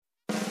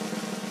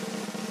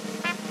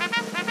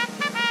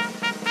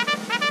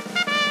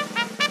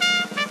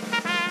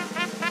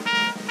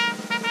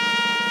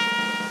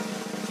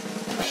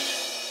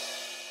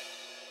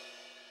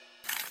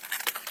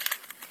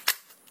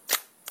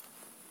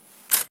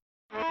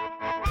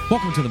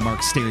Welcome to the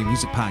Mark Stary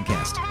Music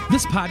Podcast.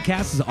 This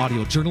podcast is an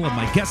audio journal of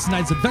my guests and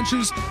I's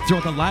adventures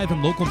throughout the live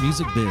and local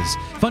music biz.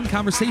 Fun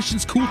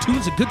conversations, cool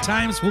tunes, and good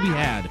times will be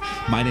had.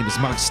 My name is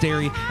Mark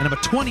Stary, and I'm a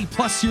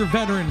 20-plus year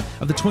veteran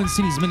of the Twin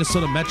Cities,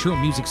 Minnesota metro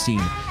music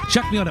scene.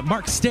 Check me out at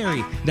Mark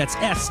Stary, that's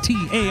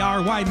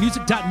STARY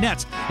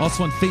music.net.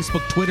 Also on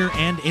Facebook, Twitter,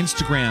 and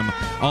Instagram.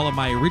 All of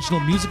my original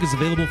music is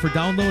available for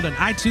download on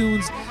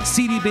iTunes,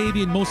 CD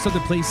Baby, and most other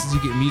places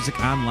you get music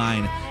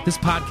online. This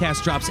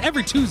podcast drops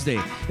every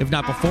Tuesday, if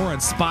not before, on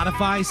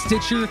Spotify,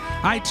 Stitcher,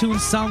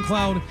 iTunes,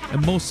 SoundCloud,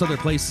 and most other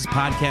places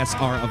podcasts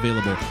are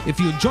available. If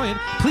you enjoy it,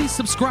 please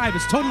subscribe.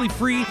 It's totally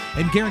free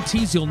and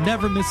guarantees you'll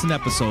never miss an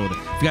episode. If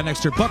you got an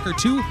extra buck or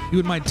two you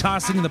would mind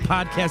tossing in the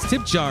podcast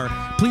tip jar,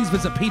 please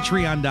visit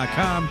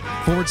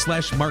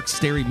patreon.com/Mark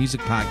Stary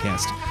Music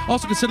Podcast.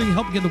 Also considering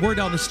helping get the word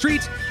out on the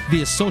street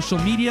via social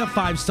media,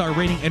 5-star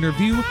rating and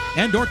review,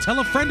 and or tell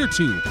a friend or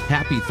two.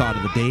 Happy Thought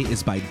of the Day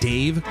is by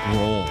Dave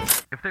Grohl.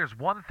 If there's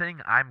one thing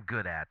I'm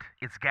good at,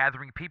 it's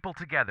gathering people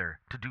together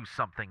to do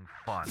something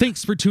fun.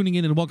 Thanks for tuning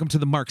in and welcome to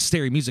the Mark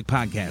Stary Music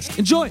Podcast.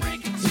 Enjoy! I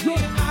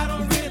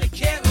don't really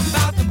care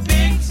about the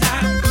big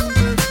time.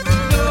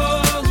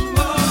 No,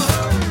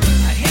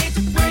 I hate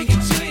to break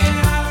it to you.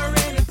 I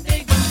already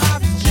think my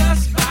life is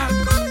just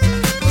fine.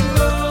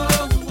 No,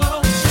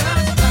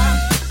 just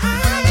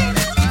fine.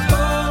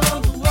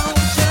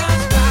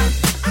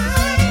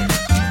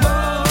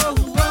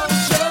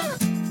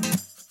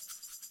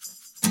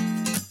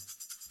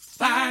 Just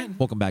fine.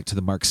 Welcome back to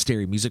the Mark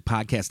Stary Music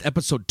Podcast,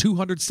 episode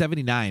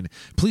 279.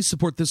 Please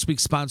support this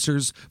week's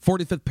sponsors,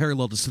 45th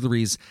Parallel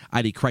Distilleries,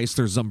 ID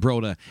Chrysler,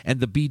 Zumbrota, and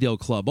the B-Dale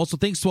Club. Also,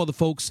 thanks to all the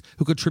folks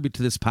who contribute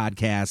to this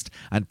podcast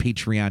on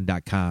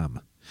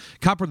patreon.com.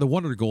 Copper the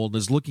Wonder Gold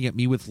is looking at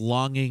me with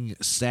longing,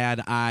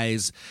 sad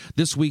eyes.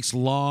 This week's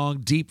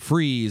long, deep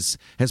freeze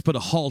has put a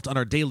halt on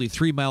our daily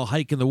 3-mile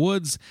hike in the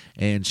woods,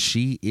 and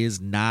she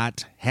is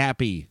not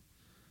happy.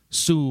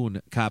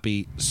 Soon,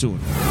 copy,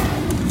 soon.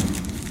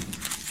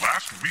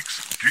 Last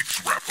week's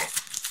Geeks Wrap-Up.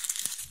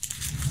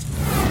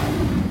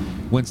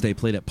 Wednesday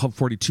played at Pub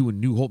 42 in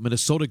New Hope,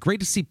 Minnesota. Great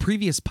to see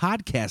previous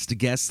podcast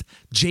guest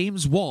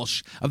James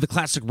Walsh of the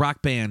classic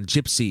rock band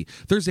Gypsy.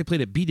 Thursday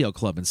played at B-Dale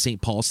Club in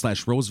St.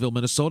 Paul/Roseville,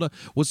 Minnesota.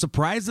 Was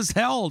surprised as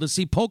hell to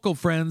see Poco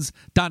friends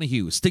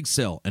Donahue,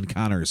 Stigsill, and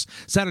Connors.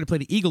 Saturday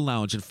played at Eagle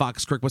Lounge in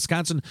Fox Creek,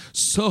 Wisconsin.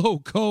 So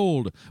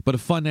cold, but a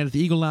fun night at the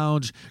Eagle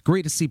Lounge.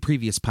 Great to see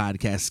previous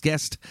podcast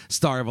guest,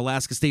 star of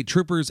Alaska State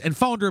Troopers, and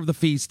founder of the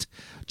feast,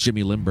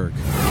 Jimmy Lindberg.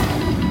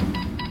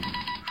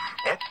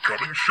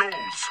 Upcoming shows.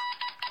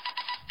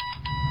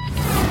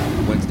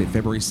 Wednesday,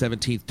 February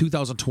 17th,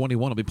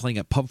 2021, I'll be playing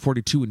at Pub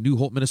 42 in New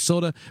Hope,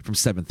 Minnesota from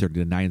 7:30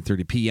 to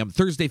 9:30 p.m.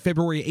 Thursday,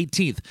 February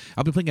 18th,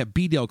 I'll be playing at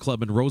B-Dale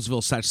Club in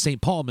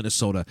Roseville/St. Paul,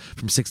 Minnesota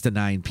from 6 to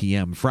 9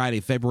 p.m.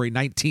 Friday, February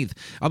 19th,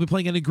 I'll be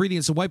playing at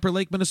Ingredients in Wiper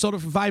Lake, Minnesota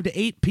from 5 to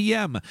 8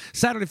 p.m.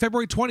 Saturday,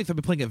 February 20th, I'll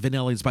be playing at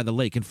Vanelli's by the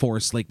Lake in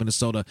Forest Lake,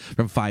 Minnesota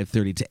from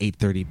 5:30 to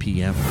 8:30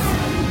 p.m.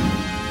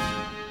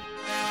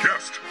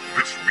 Guest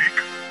this week.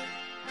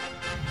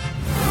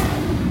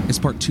 It's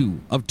part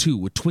 2 of 2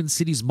 with Twin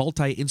Cities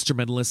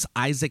multi-instrumentalist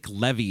Isaac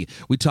Levy.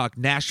 We talk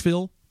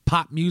Nashville,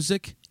 pop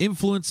music,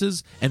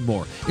 influences, and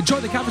more. Enjoy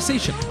the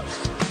conversation.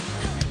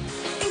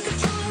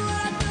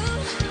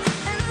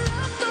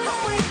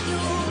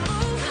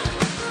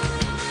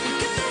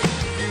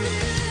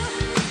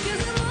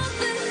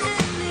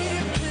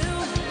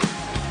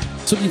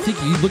 So do you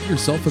think you look at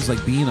yourself as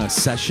like being a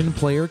session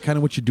player, kind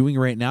of what you're doing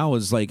right now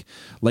is like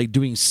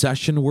doing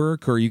session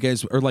work, or you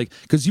guys are like,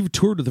 because you've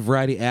toured with a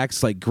variety of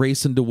acts like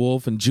Grayson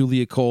DeWolf and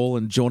Julia Cole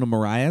and Jonah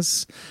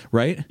Marias,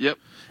 right? Yep.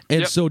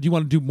 And so do you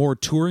want to do more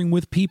touring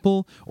with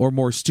people or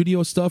more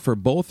studio stuff or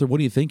both, or what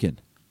are you thinking?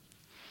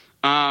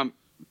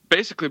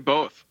 Basically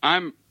both.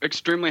 I'm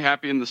extremely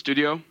happy in the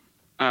studio.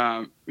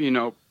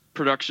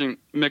 Production,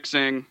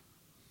 mixing,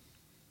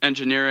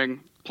 engineering,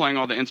 playing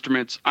all the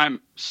instruments.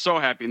 I'm so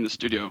happy in the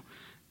studio.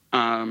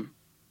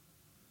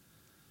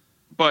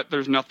 But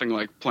there's nothing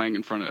like playing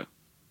in front of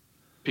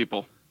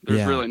people.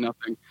 There's really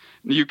nothing.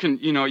 You can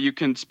have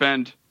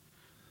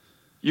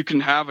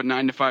a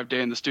 9-to-5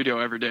 day in the studio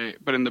every day,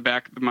 but in the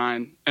back of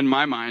my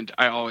mind,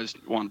 I always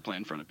want to play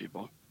in front of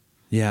people.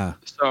 Yeah.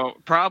 So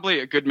probably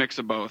a good mix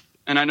of both.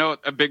 And I know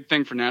a big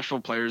thing for Nashville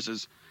players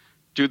is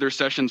do their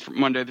sessions from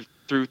Monday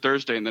through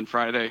Thursday, and then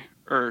Friday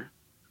or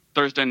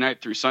Thursday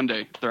night through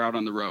Sunday, they're out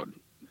on the road.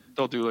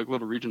 They'll do like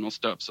little regional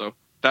stuff. So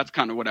that's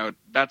kind of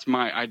that's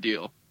my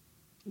ideal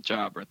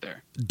job right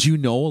there. Do you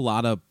know a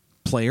lot of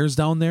players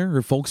down there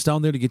or folks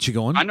down there to get you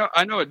going? I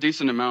know a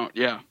decent amount.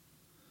 Yeah.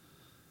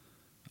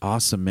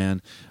 Awesome,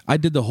 man. I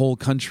did the whole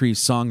country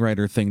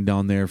songwriter thing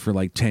down there for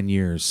like 10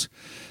 years.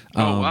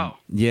 Oh, wow.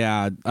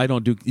 Yeah. I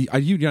don't do, are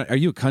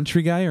you a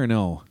country guy or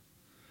no?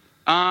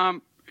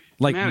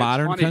 Like man,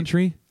 modern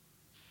country?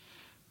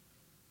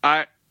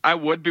 I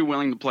would be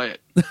willing to play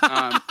it.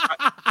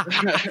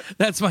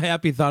 That's my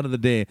happy thought of the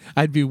day.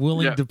 I'd be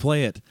willing to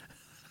play it.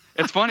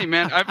 It's funny,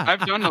 man.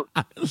 I've done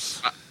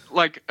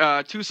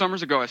 2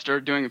 summers ago. I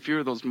started doing a few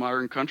of those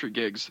modern country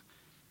gigs,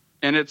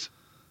 and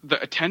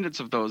the attendance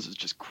of those is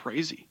just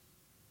crazy.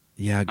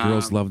 Yeah,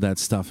 girls love that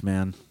stuff,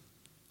 man.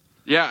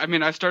 Yeah, I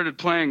mean, I started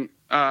playing.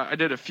 I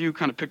did a few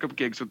kind of pickup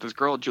gigs with this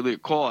girl,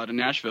 Juliet Cole, out of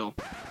Nashville.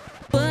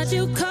 What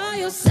you call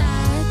your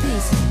side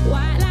piece?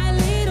 White like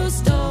little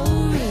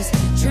stories,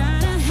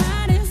 trying to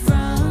hide it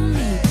from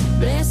me.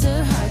 Bless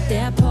her heart,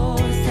 that poor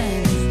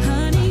thing.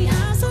 Honey,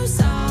 I'm so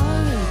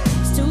sorry.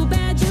 It's too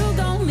bad you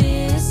gon'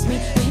 miss me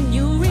when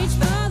you reach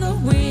for the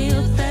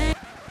real thing.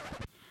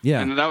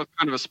 Yeah. And that was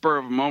kind of a spur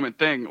of a moment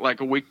thing. Like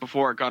a week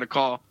before, I got a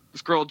call.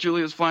 This girl,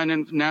 Julia's flying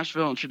in from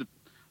Nashville, and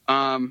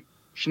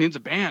she needs a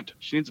band.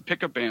 She needs a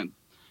pickup band.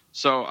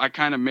 So I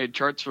kind of made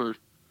charts for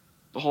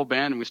the whole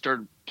band, and we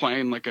started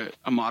playing like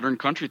a modern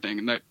country thing,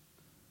 and that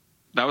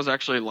was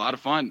actually a lot of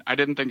fun. I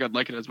didn't think I'd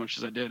like it as much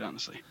as I did,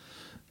 honestly.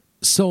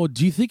 So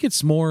do you think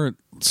it's more,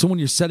 so when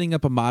you're setting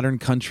up a modern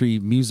country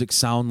music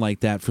sound like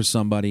that for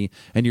somebody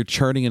and you're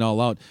charting it all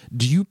out,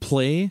 do you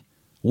play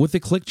with a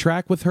click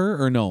track with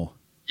her or no?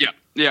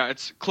 Yeah,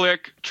 it's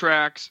click,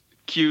 tracks,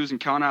 cues, and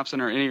count-offs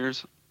in our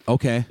in-ears.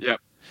 Okay.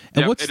 Yep.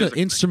 And Yep, what's it the is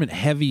instrument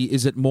heavy?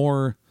 Is it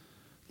more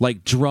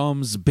like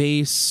drums,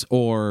 bass,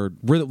 or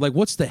like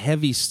what's the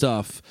heavy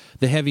stuff,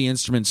 the heavy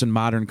instruments in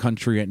modern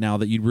country right now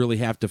that you'd really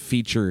have to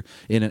feature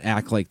in an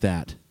act like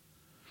that?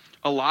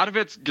 A lot of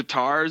it's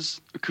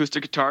guitars,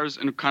 acoustic guitars,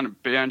 and kind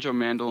of banjo,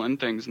 mandolin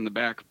things in the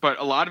back. But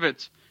a lot of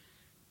it's,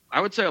 I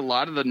would say a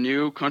lot of the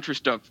new country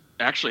stuff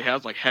actually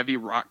has like heavy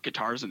rock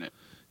guitars in it.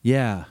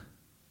 Yeah.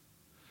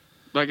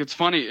 Like, it's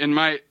funny,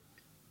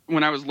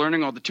 when I was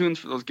learning all the tunes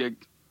for those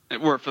gigs,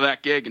 or for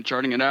that gig and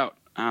charting it out,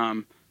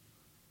 it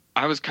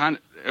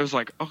was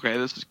like, okay,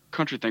 this is a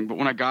country thing. But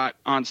when I got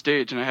on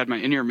stage and I had my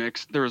in-ear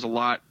mix, there was a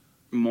lot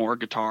more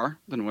guitar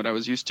than what I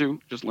was used to,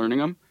 just learning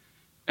them.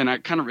 And I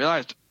kind of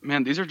realized,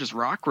 man, these are just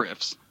rock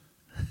riffs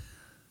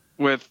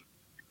with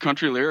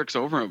country lyrics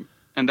over them.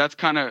 And I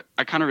kind of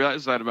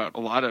realized that about a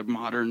lot of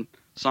modern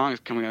songs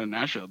coming out of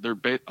Nashville.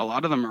 A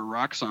lot of them are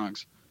rock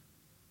songs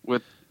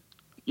with,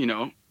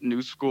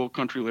 new school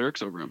country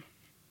lyrics over them.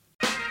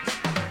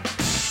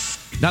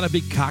 Not a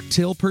big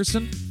cocktail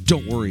person?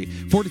 Don't worry.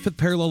 45th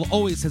Parallel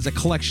always has a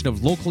collection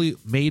of locally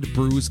made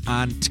brews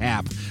on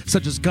tap,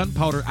 such as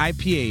Gunpowder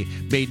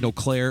IPA made in Eau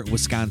Claire,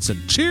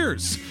 Wisconsin.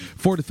 Cheers!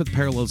 45th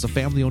Parallel is a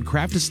family-owned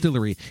craft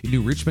distillery in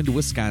New Richmond,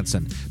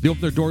 Wisconsin. They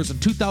opened their doors in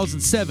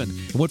 2007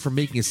 and went from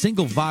making a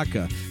single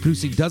vodka,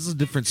 producing dozens of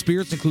different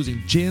spirits,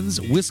 including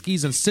gins,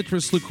 whiskeys, and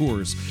citrus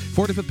liqueurs.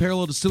 45th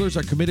Parallel distillers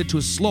are committed to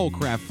a slow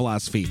craft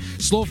philosophy.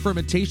 Slow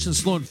fermentation,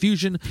 slow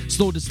infusion,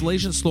 slow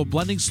distillation, slow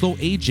blending, slow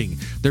aging.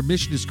 Their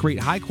mission is to create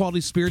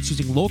high-quality spirits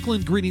using local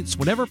ingredients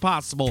whenever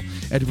possible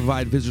and to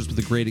provide visitors with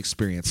a great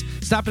experience.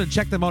 Stop in and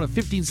check them out at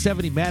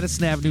 1570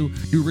 Madison Avenue,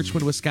 New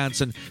Richmond,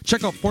 Wisconsin.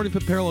 Check out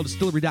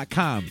 45thParallelDistillery.com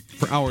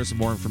for hours and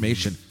more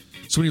information.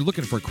 So when you're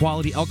looking for a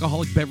quality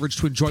alcoholic beverage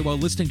to enjoy while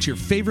listening to your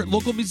favorite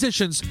local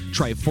musicians,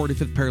 try a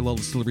 45th Parallel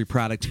Distillery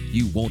product.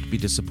 You won't be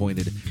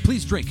disappointed.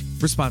 Please drink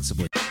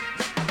responsibly.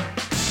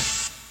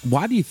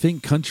 Why do you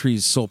think country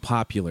is so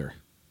popular?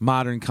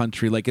 Modern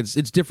country, like it's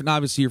different.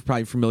 Obviously, you're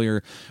probably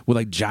familiar with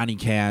like Johnny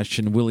Cash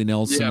and Willie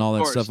Nelson and all that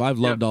course. stuff. I've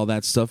loved Yep. all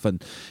that stuff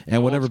and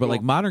whatever. But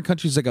like modern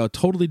country is like a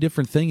totally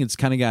different thing. It's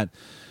kind of got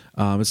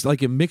it's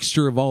like a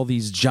mixture of all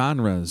these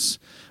genres.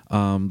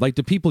 Like,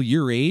 do people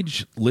your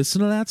age listen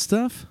to that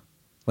stuff?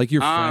 Like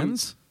your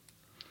friends?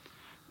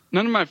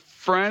 None of my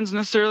friends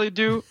necessarily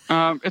do.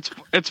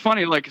 It's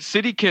funny, like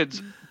city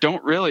kids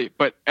don't really,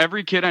 but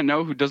every kid I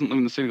know who doesn't live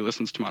in the city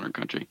listens to modern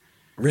country.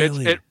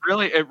 Really? It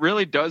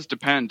really does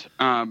depend.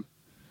 All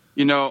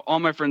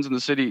my friends in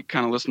the city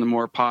kind of listen to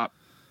more pop,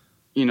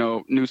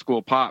 new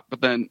school pop.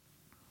 But then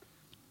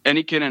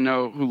any kid I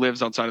know who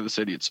lives outside of the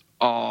city, it's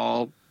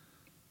all,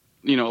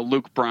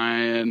 Luke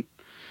Bryan,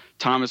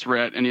 Thomas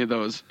Rhett, any of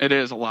those. It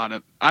is a lot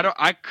of.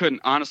 I could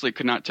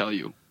not tell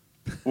you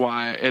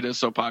why it is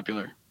so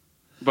popular,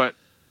 but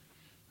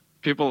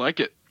people like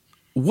it.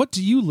 What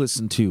do you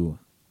listen to?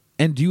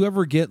 And do you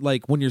ever get,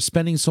 like, when you're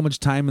spending so much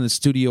time in the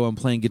studio and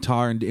playing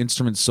guitar and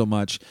instruments so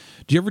much,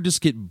 do you ever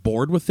just get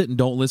bored with it and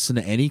don't listen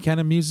to any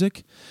kind of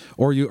music?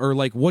 Or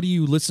what do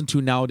you listen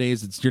to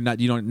nowadays that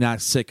you're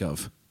not sick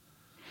of?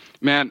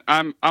 Man,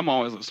 I'm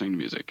always listening to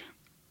music.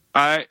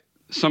 I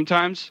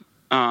sometimes,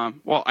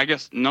 I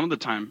guess none of the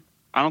time.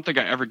 I don't think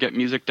I ever get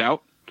musiced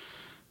out.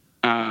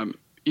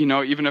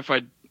 Even if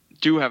I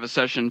do have a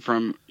session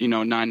from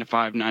 9 to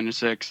 5, 9 to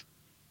 6,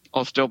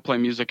 I'll still play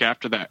music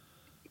after that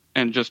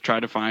and just try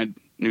to find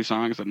new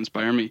songs that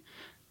inspire me.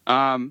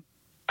 I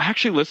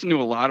actually listen to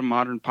a lot of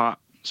modern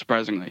pop,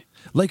 surprisingly.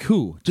 Like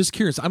who? Just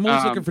curious. I'm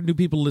always looking for new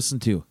people to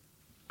listen to.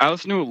 I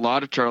listen to a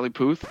lot of Charlie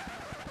Puth.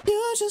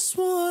 You just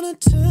want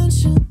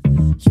attention.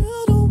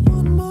 You don't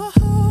want my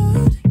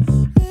heart.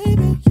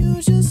 Maybe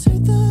you just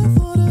hate the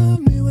thought of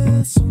me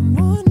with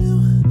someone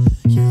new.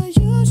 Yeah,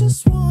 you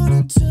just want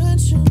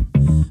attention.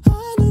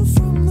 I knew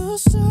from the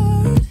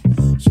start.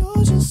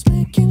 You're just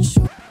making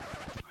sure.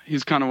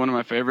 He's kind of one of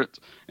my favorites.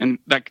 And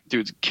that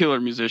dude's a killer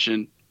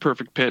musician,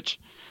 perfect pitch,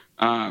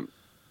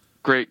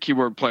 great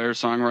keyboard player,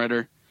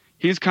 songwriter.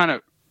 He's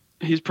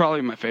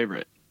probably my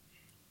favorite.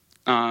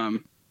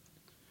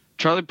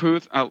 Charlie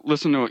Puth, I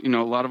listen to,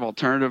 a lot of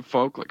alternative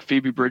folk like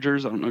Phoebe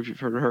Bridgers. I don't know if you've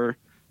heard of her.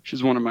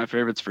 She's one of my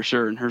favorites for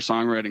sure. And her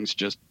songwriting's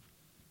just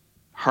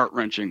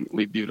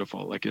heart-wrenchingly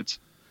beautiful. Like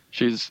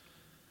she's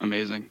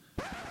amazing.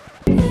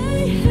 I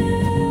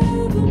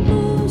have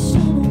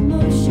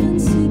motion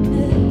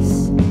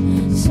sickness.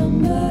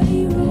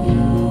 Somebody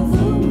roll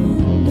the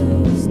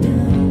windows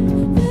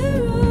down.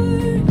 There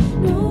are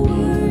no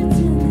words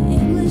in the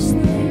English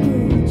language.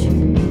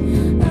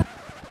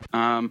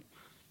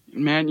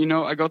 Man,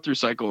 I go through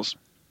cycles.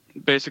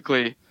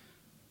 Basically,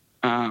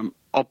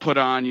 I'll put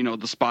on, the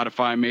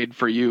Spotify Made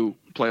for You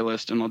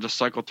playlist, and I'll just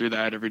cycle through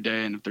that every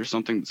day. And if there's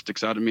something that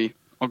sticks out to me,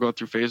 I'll go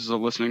through phases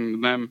of listening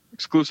to them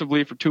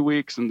exclusively for 2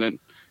 weeks and then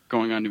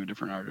going on to a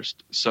different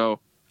artist. So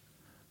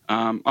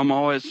I'm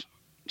always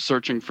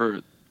searching for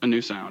a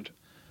new sound.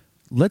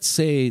 Let's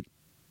say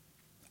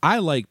I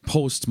like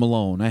Post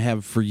Malone. I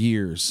have for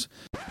years.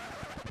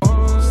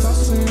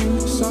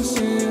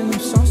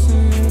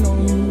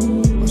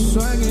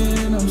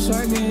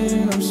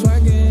 I'm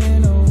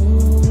swagging,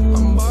 oh.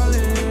 I'm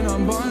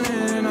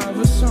ballin', I have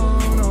a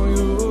song on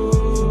you.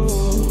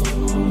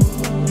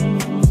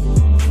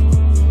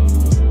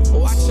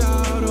 Watch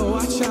out, oh,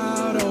 watch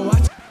out, oh,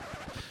 watch.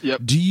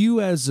 Yep. Do you,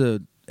 as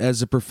a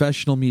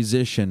professional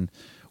musician,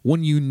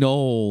 when you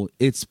know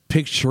it's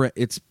pitch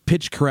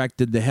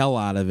corrected the hell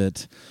out of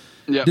it,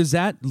 Yep. does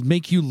that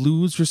make you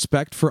lose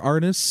respect for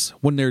artists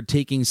when they're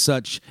taking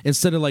such,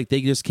 instead of like they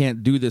just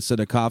can't do this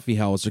at a coffee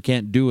house or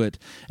can't do it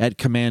at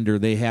Commander,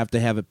 they have to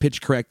have it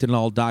pitch corrected and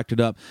all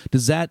doctored up?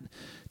 Does that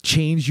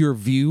change your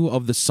view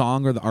of the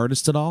song or the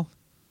artist at all?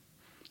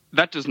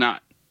 That does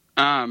not.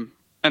 And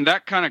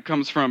that kind of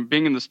comes from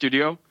being in the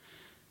studio.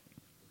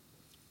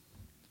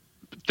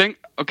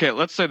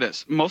 Let's say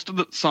this. Most of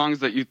the songs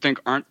that you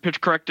think aren't pitch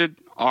corrected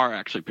are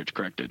actually pitch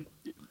corrected.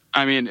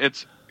 I mean,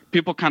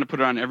 people kind of put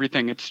it on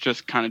everything. It's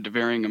just kind of to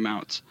varying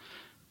amounts.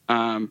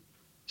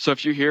 So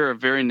if you hear a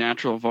very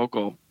natural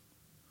vocal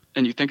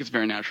and you think it's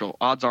very natural,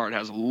 odds are it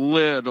has a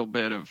little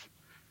bit of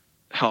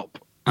help.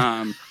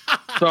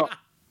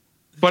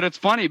 But it's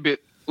funny, but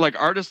like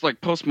artists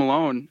like Post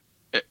Malone,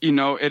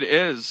 it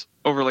is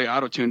overly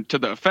auto-tuned to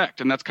the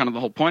effect, and that's kind of the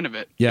whole point of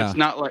it. Yeah. It's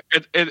not like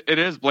it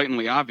is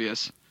blatantly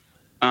obvious.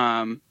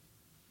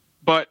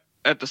 But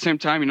at the same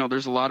time,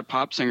 there's a lot of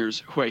pop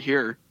singers who I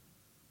hear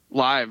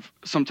live,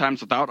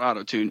 sometimes without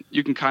auto-tune.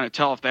 You can kind of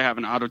tell if they have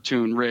an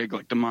auto-tune rig,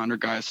 like the Monder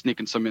guy is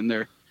sneaking some in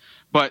there.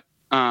 But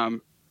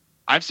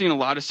I've seen a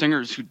lot of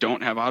singers who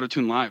don't have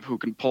auto-tune live who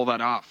can pull that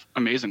off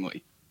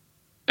amazingly.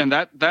 And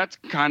that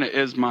kind of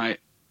is my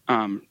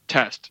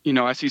test.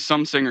 I see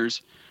some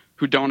singers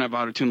who don't have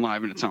auto-tune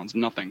live and it sounds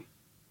nothing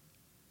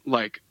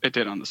like it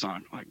did on the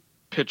song. Like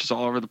pitch is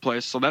all over the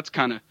place. So that's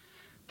kind of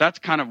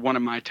one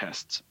of my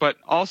tests. But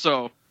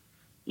also,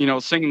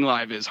 singing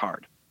live is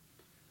hard.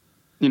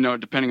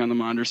 Depending on the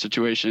Monder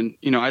situation.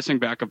 I sing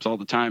backups all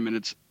the time,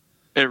 and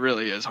it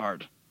really is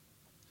hard.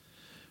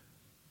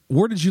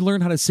 Where did you learn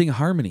how to sing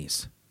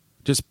harmonies?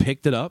 Just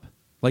picked it up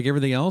like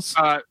everything else?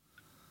 A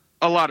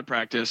lot of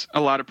practice,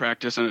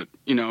 and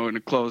in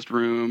a closed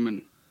room,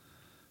 and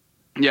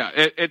yeah,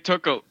 it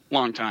took a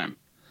long time.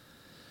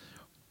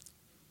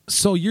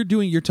 So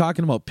you're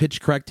talking about pitch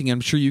correcting.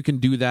 I'm sure you can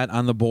do that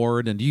on the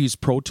board, and do you use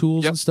Pro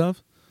Tools and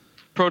stuff?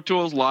 Pro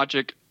Tools,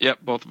 Logic, yep,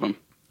 both of them.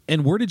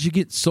 And where did you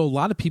get? So a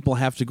lot of people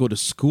have to go to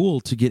school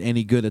to get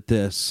any good at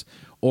this,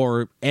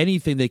 or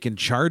anything they can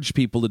charge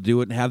people to do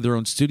it and have their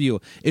own studio.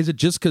 Is it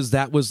just because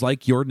that was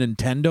like your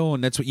Nintendo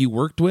and that's what you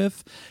worked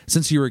with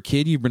since you were a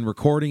kid? You've been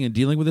recording and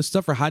dealing with this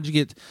stuff, or how'd you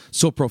get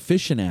so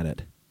proficient at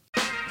it?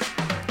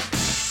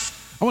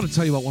 I want to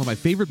tell you about one of my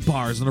favorite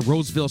bars in the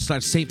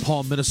Roseville/St.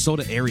 Paul,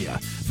 Minnesota area,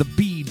 the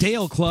B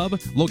Dale Club,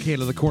 located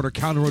on the corner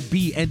County Road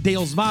B. And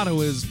Dale's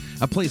motto is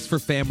a place for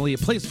family, a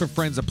place for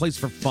friends, a place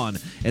for fun,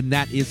 and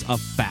that is a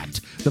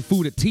fact. The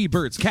food at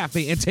T-Birds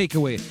Cafe and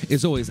Takeaway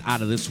is always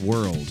out of this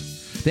world.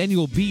 The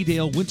annual B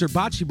Dale Winter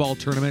Bocce Ball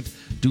Tournament,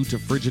 due to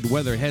frigid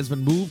weather, has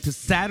been moved to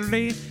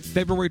Saturday,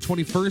 February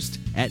 21st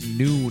at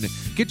noon.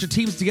 Get your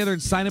teams together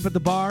and sign up at the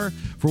bar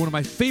for one of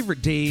my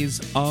favorite days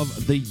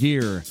of the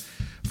year.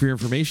 For your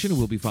information,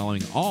 we'll be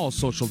following all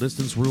social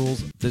distance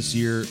rules this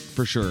year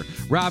for sure.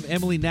 Rob,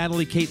 Emily,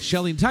 Natalie, Kate,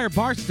 Shelley, entire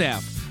bar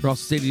staff are all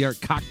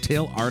state-of-the-art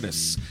cocktail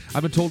artists.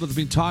 I've been told that they've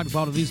been talked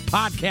about in these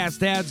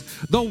podcast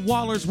ads. The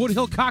Waller's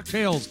Woodhill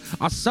cocktails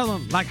are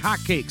selling like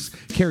hotcakes.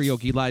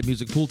 Karaoke, live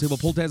music, pool table,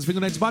 pull tabs, bingo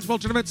nights, bocce ball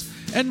tournaments,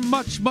 and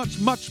much, much,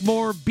 much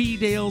more.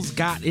 B-Dale's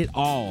got it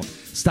all.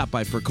 Stop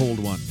by for a cold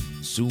one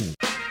soon.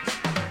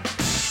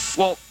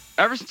 Well,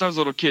 ever since I was a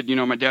little kid,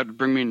 my dad would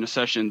bring me into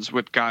sessions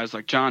with guys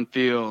like John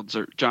Fields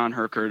or John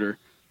Herkert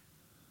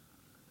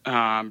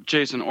or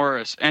Jason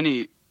Orris,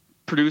 any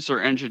producer,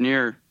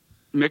 engineer,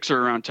 mixer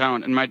around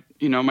town. And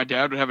my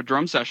dad would have a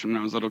drum session when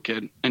I was a little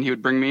kid, and he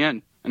would bring me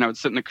in, and I would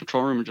sit in the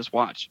control room and just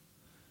watch.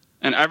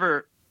 And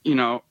ever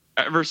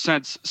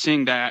since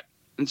seeing that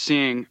and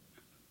seeing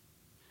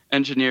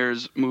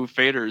engineers move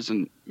faders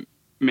and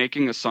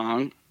making a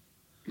song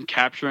and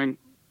capturing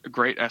a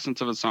great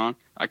essence of a song,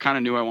 I kind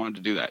of knew I wanted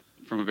to do that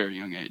from a very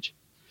young age.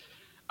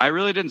 I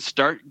really didn't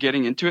start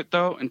getting into it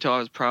though until I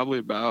was probably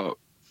about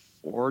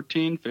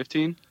 14,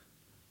 15.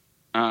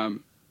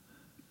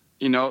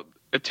 You know,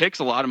 it takes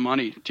a lot of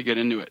money to get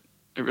into it.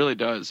 It really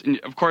does.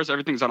 And of course,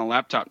 everything's on a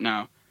laptop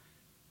now.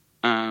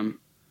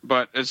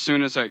 But as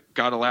soon as I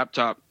got a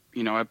laptop,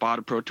 you know, I bought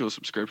a Pro Tools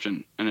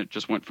subscription, and it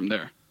just went from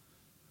there.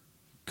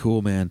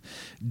 Cool, man.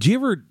 Do you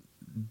ever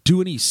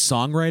do any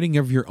songwriting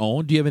of your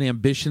own? Do you have any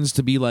ambitions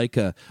to be like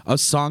a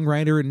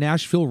songwriter in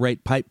Nashville,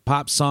 write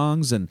pop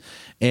songs? And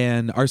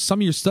are some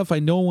of your stuff, I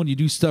know when you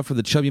do stuff for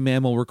the Chubby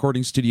Mammal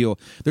recording studio,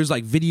 there's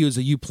like videos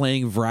of you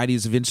playing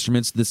varieties of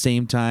instruments at the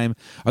same time.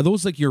 Are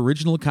those like your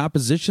original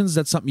compositions?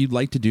 That's something you'd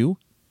like to do?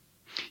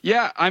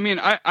 Yeah, I mean,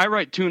 I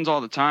write tunes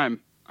all the time.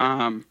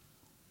 You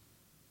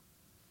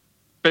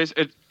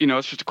know,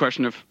 it's just a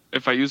question of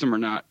if I use them or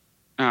not.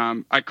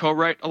 I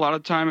co-write a lot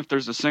of the time if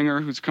there's a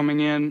singer who's coming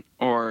in,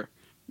 or,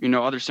 you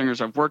know, other singers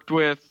I've worked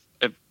with.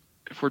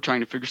 If we're trying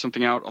to figure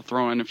something out, I'll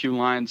throw in a few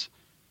lines.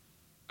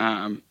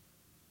 Yeah,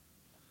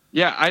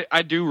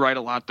 I do write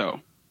a lot, though.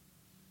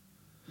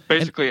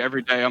 Basically,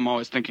 every day I'm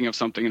always thinking of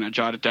something, and I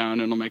jot it down,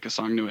 and I'll make a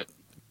song to it.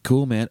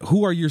 Cool, man.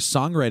 Who are your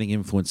songwriting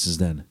influences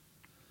then?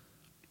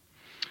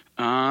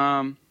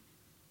 Man,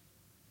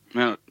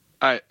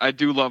 I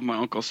do love my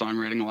uncle's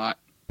songwriting a lot.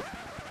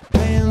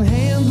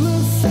 Panhandler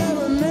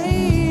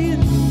serenade,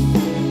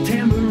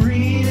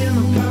 tambourine in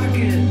my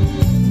pocket.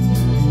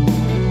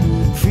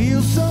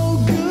 Feels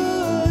so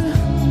good,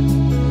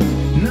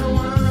 no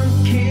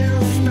one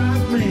can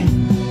stop me.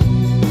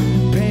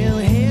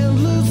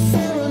 Panhandler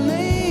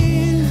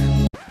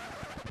serenade.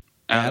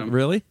 Adam.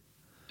 Really?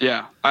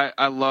 Yeah,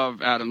 I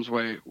love Adam's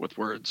way with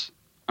words.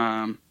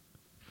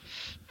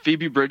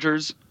 Phoebe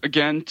Bridgers,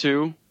 again,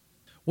 too.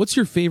 What's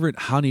your favorite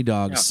Honey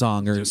Dog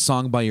song or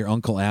song by your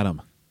Uncle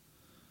Adam?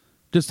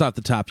 Just off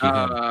the top of your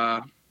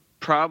head.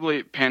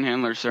 Probably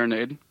Panhandler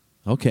Serenade.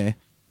 Okay.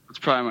 It's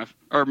probably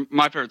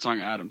my favorite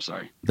song, Adam,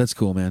 sorry. That's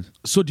cool, man.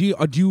 So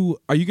are you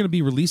going to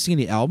be releasing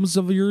any albums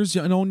of yours,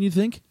 you know, you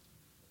think?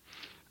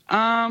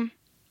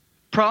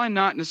 Probably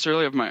not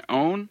necessarily of my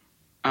own.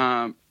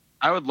 I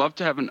would love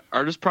to have an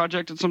artist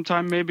project at some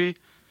time, maybe,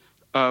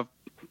 of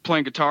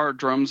playing guitar or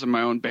drums in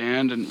my own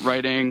band and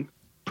writing,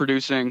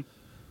 producing.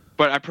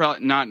 But I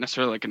probably not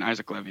necessarily like an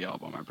Isaac Levy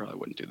album. I probably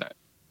wouldn't do that.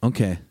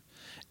 Okay.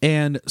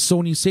 And so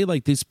when you say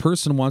like this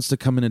person wants to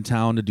come into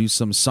town to do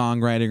some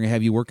songwriting or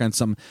have you work on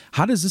some,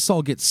 how does this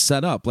all get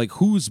set up? Like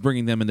who's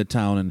bringing them into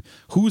town and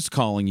who's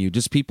calling you?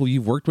 Just people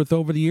you've worked with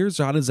over the years?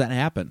 Or how does that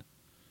happen?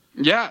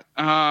 Yeah.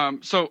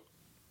 So,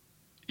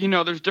 you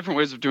know, there's different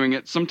ways of doing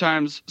it.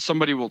 Sometimes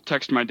somebody will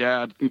text my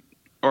dad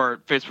or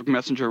Facebook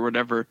Messenger or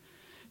whatever.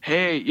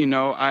 Hey, you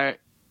know,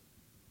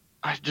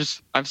 I've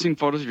seen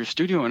photos of your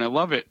studio and I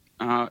love it.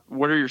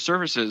 What are your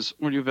services?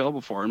 What are you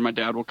available for? And my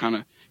dad will kind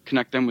of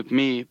connect them with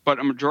me. But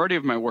a majority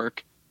of my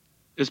work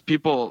is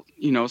people,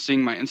 you know,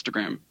 seeing my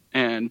Instagram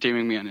and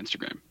DMing me on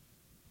Instagram.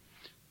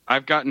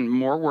 I've gotten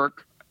more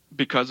work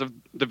because of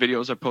the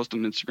videos I post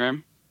on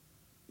Instagram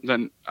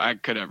than I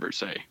could ever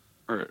say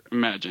or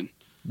imagine.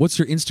 What's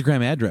your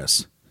Instagram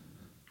address?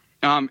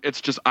 It's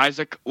just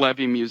Isaac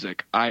Levy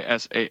Music,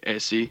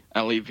 ISAAC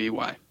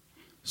LEVY.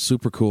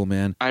 Super cool,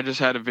 man. I just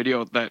had a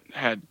video that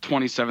had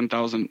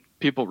 27,000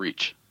 people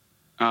reach.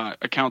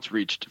 Accounts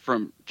reached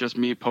from just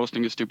me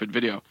posting a stupid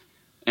video.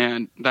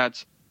 And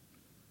that's,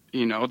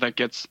 you know, that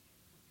gets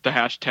the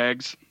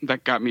hashtags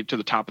that got me to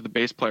the top of the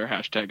bass player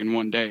hashtag in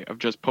one day of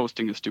just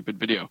posting a stupid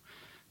video.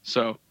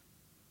 So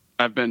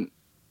I've been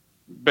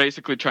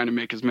basically trying to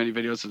make as many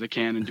videos as I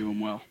can and do them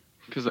well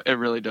because it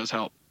really does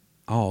help.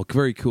 Oh,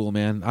 very cool,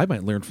 man. I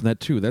might learn from that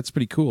too. That's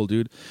pretty cool,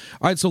 dude.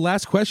 All right, so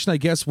last question, I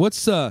guess.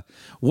 What's the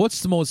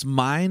most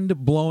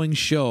mind-blowing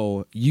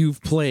show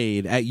you've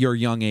played at your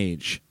young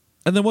age?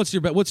 And then what's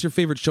your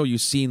favorite show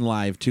you've seen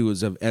live too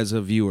as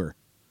a viewer?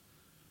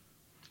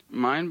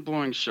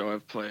 Mind-blowing show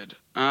I've played.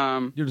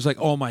 You're just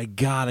like, oh my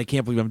God, I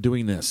can't believe I'm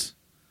doing this.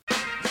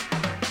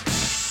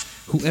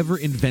 Whoever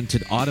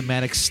invented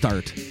automatic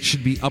start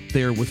should be up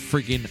there with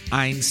friggin'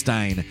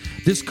 Einstein.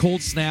 This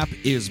cold snap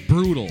is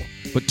brutal,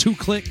 but 2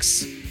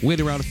 clicks, wait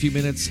around a few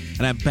minutes,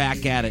 and I'm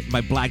back at it.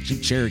 My black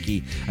Jeep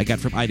Cherokee I got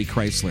from ID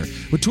Chrysler.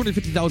 With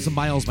 250,000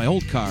 miles, my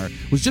old car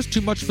was just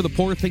too much for the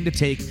poor thing to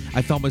take.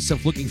 I found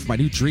myself looking for my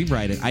new dream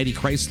ride at ID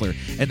Chrysler,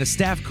 and the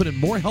staff couldn't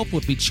more help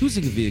with me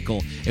choosing a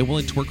vehicle and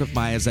willing to work with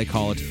my, as I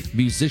call it,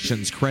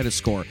 musician's credit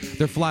score.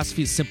 Their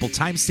philosophy is simple: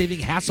 time-saving,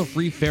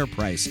 hassle-free, fair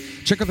price.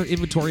 Check out their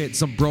inventory at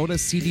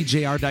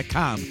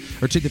ZumbrodaCDJR.com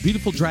or take the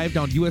beautiful drive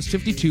down US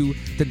 52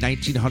 to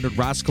 1900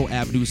 Roscoe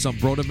Avenue,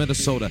 Zumbrota,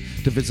 Minnesota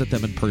to visit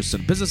them in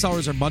person. Business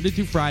hours are Monday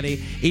through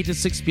Friday, 8 to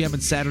 6 p.m.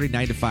 and Saturday,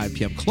 9 to 5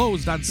 p.m.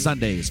 Closed on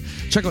Sundays.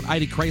 Check out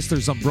ID Chrysler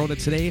Zumbrota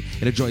today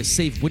and enjoy a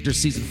safe winter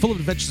season full of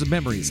adventures and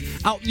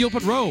memories out in the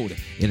open road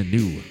in a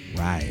new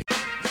ride.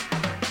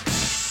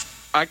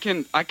 I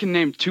can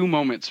name 2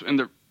 moments, and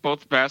they're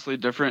both vastly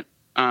different.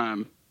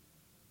 One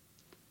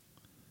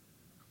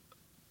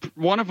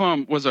of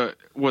them was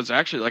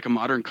actually like a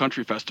modern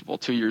country festival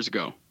 2 years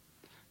ago,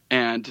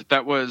 and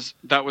that was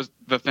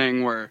the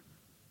thing where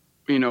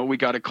we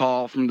got a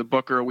call from the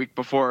booker a week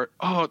before.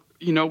 Oh,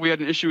 we had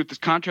an issue with this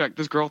contract.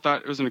 This girl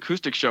thought it was an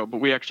acoustic show,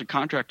 but we actually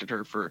contracted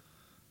her for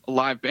a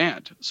live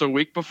band. So a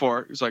week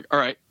before, he's like, all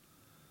right,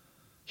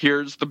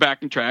 here's the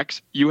backing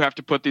tracks. You have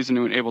to put these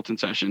into an Ableton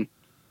session.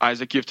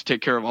 Isaac, you have to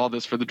take care of all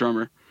this for the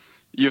drummer.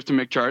 You have to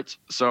make charts.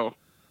 So,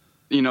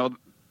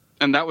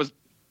 and that was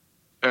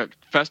a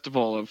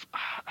festival of,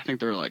 I think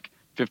there were like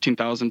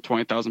 15,000,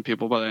 20,000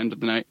 people by the end of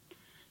the night.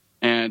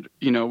 And,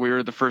 we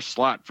were the first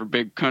slot for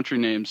big country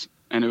names.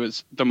 And it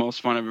was the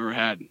most fun I've ever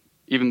had,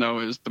 even though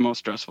it was the most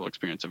stressful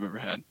experience I've ever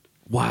had.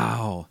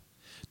 Wow.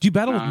 Do you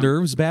battle with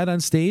nerves bad on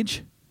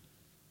stage?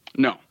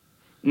 No.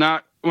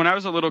 Not when I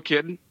was a little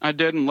kid, I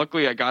did. And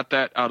luckily I got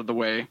that out of the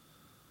way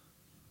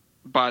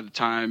by the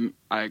time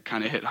I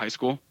kind of hit high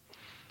school.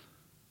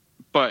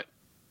 But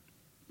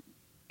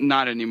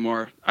not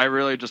anymore. I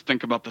really just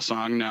think about the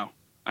song now.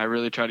 I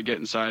really try to get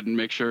inside and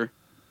make sure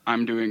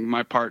I'm doing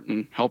my part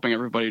and helping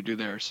everybody do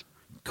theirs.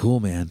 Cool,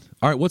 man.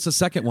 All right, what's the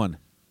second one?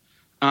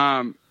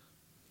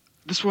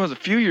 This was a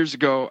few years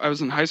ago. I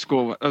was in high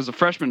school. I was a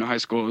freshman in high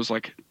school. It was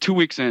like 2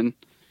 weeks in,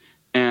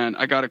 and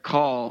I got a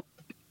call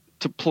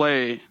to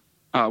play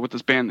with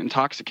this band,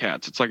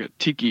 Intoxicats. It's like a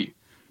tiki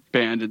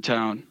band in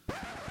town.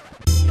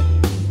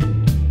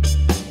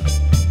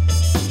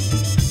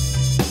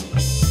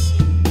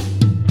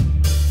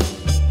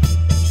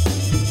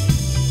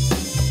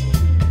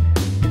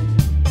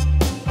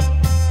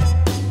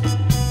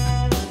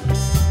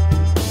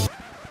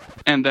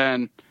 And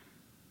then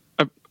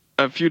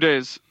a few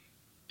days,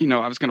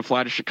 I was going to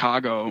fly to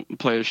Chicago and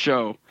play a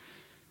show.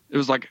 It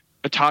was like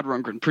a Todd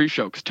Rundgren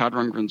pre-show because Todd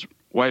Rundgren's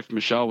wife,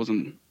 Michelle,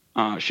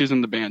 she's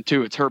in the band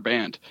too. It's her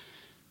band.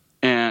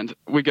 And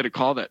we get a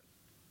call that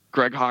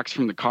Greg Hawkes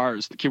from the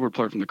Cars, the keyboard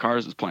player from the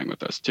Cars, is playing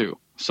with us too.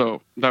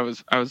 So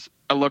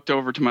I looked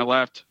over to my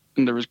left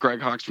and there was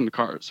Greg Hawkes from the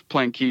Cars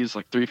playing keys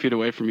like 3 feet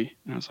away from me.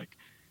 And I was like,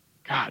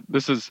 God,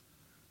 this is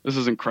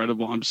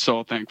incredible. I'm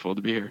so thankful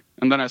to be here.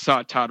 And then I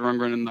saw Todd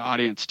Rundgren in the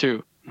audience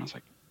too. And I was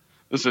like,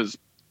 this is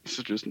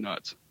just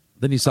nuts.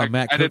 Then you saw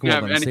Matt Kirkwood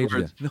on stage.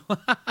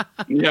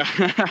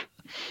 Yeah.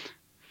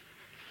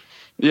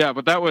 Yeah,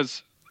 but that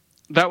was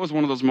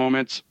one of those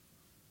moments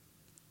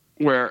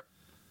where,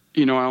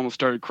 I almost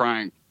started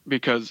crying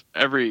because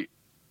my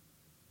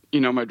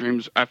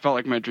dreams, I felt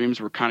like my dreams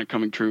were kind of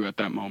coming true at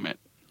that moment.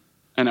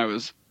 And I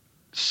was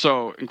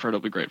so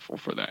incredibly grateful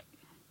for that.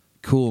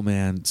 Cool,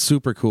 man.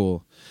 Super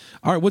cool.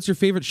 All right, what's your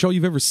favorite show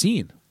you've ever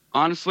seen?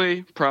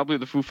 Honestly, probably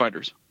the Foo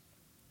Fighters.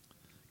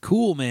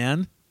 Cool,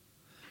 man.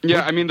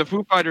 Yeah, I mean, the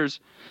Foo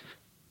Fighters,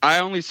 I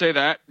only say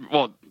that,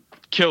 well,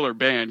 killer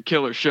band,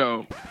 killer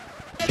show.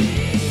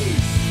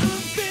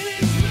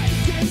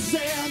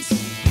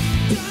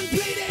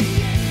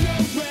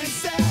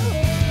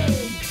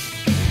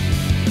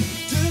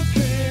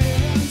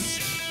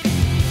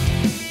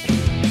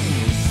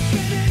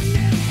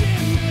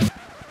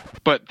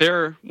 But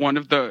they're one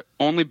of the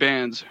only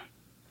bands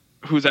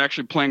who's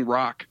actually playing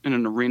rock in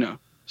an arena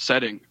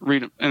setting,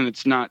 and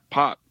it's not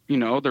pop.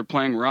 They're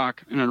playing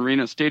rock in an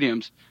arena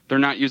stadiums. They're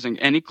not using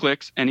any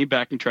clicks, any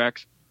backing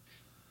tracks.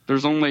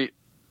 There's only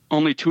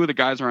 2 of the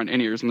guys are on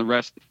in-ears, and the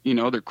rest,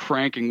 they're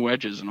cranking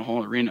wedges in a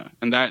whole arena.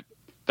 And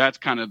that's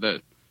kind of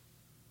the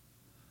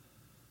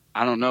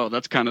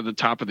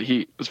top of the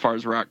heat as far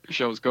as rock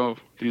shows go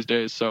these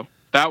days. So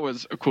that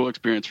was a cool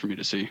experience for me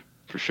to see,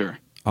 for sure.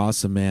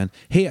 Awesome, man.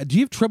 Hey, do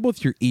you have trouble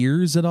with your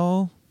ears at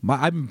all?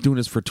 I've been doing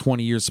this for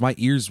 20 years, so my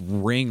ears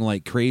ring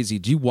like crazy.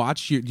 Do you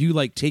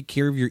like take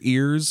care of your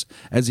ears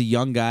as a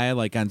young guy,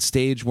 like on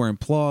stage wearing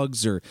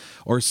plugs or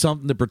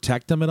something to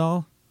protect them at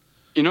all?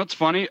 It's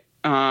funny.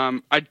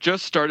 I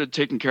just started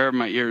taking care of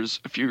my ears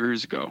a few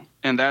years ago,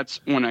 and that's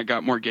when I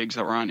got more gigs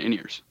that were on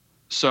in-ears.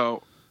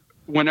 So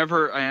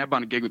whenever I am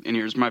on a gig with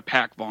in-ears, my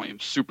pack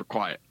volume's super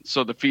quiet.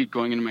 So the feed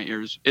going into my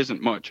ears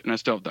isn't much, and I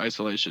still have the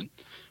isolation.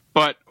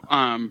 But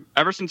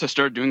ever since I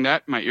started doing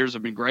that, my ears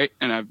have been great,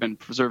 and I've been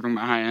preserving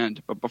my high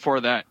end. But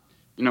before that,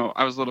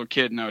 I was a little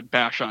kid, and I would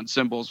bash on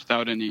cymbals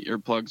without any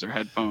earplugs or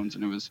headphones,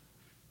 and it was,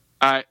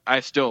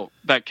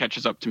 that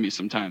catches up to me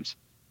sometimes.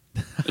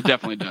 It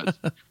definitely does.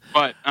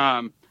 But,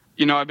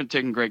 I've been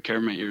taking great care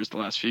of my ears the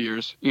last few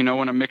years. When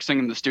I'm mixing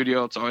in the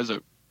studio, it's always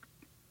a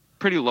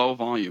pretty low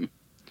volume.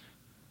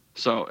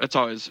 So it's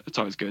always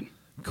good.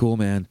 Cool,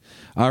 man.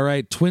 All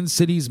right, Twin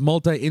Cities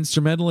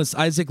multi-instrumentalist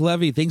Isaac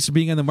Levy, thanks for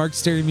being on the Mark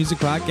Stary Music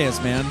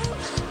Podcast, man.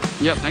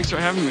 Yeah, thanks for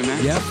having me,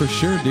 man. Yeah, for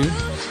sure, dude.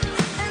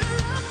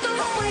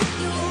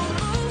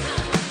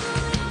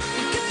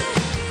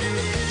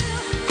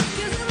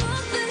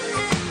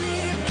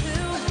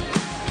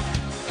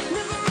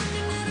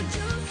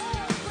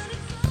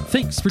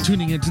 Thanks for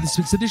tuning in to this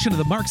week's edition of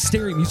the Mark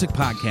Stary Music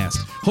Podcast.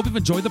 Hope you've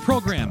enjoyed the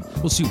program.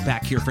 We'll see you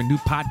back here for a new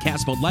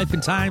podcast about life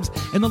and times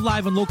and the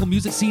live and local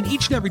music scene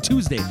each and every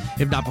Tuesday,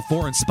 if not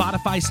before, on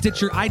Spotify,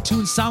 Stitcher,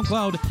 iTunes,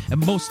 SoundCloud, and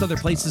most other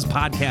places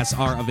podcasts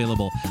are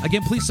available.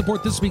 Again, please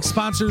support this week's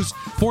sponsors,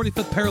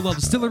 45th Parallel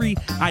Distillery,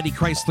 ID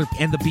Chrysler,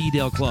 and the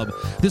B-Dale Club.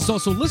 This is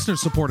also a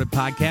listener-supported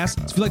podcast,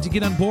 so if you'd like to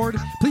get on board,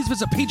 please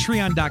visit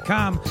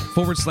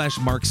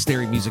patreon.com/Mark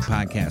Stary Music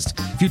Podcast.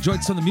 If you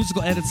enjoyed some of the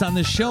musical edits on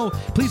this show,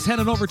 please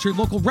head on over to your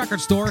local record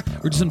store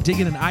or do some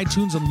digging in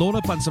iTunes and load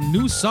up on some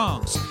new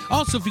songs.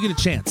 Also, if you get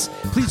a chance,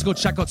 please go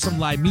check out some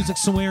live music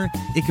somewhere.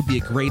 It could be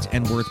a great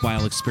and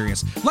worthwhile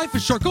experience. Life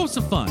is short. Go have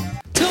some fun.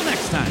 Till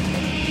next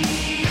time.